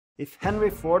If Henry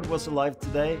Ford was alive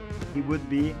today, he would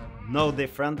be no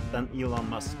different than Elon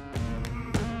Musk.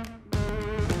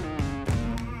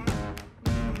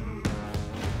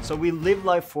 So we live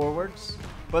life forwards,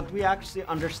 but we actually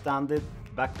understand it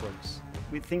backwards.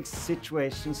 We think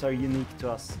situations are unique to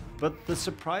us, but the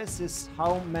surprise is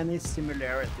how many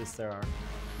similarities there are.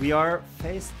 We are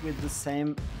faced with the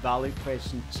same value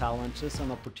creation challenges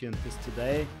and opportunities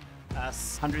today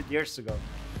as 100 years ago.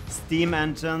 Steam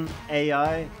engine,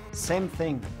 AI, same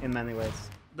thing in many ways.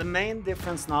 The main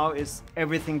difference now is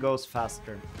everything goes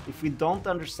faster. If we don't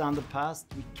understand the past,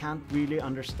 we can't really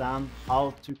understand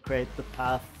how to create the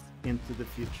path into the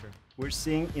future. We're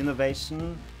seeing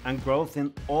innovation and growth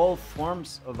in all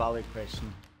forms of value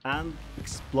creation and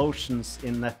explosions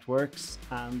in networks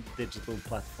and digital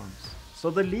platforms. So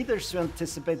the leaders who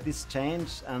anticipate this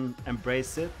change and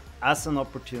embrace it as an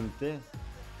opportunity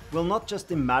will not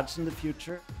just imagine the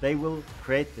future, they will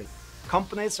create it.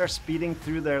 Companies are speeding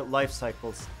through their life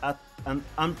cycles at an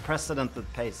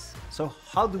unprecedented pace. So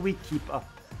how do we keep up?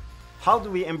 How do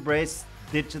we embrace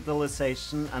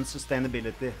digitalization and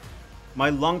sustainability? My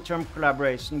long-term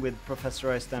collaboration with Professor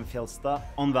Øystein Fjeldstad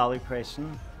on value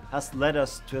creation has led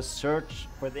us to a search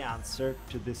for the answer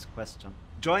to this question.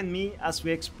 Join me as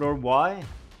we explore why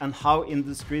and how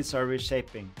industries are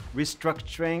reshaping,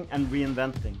 restructuring and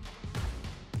reinventing.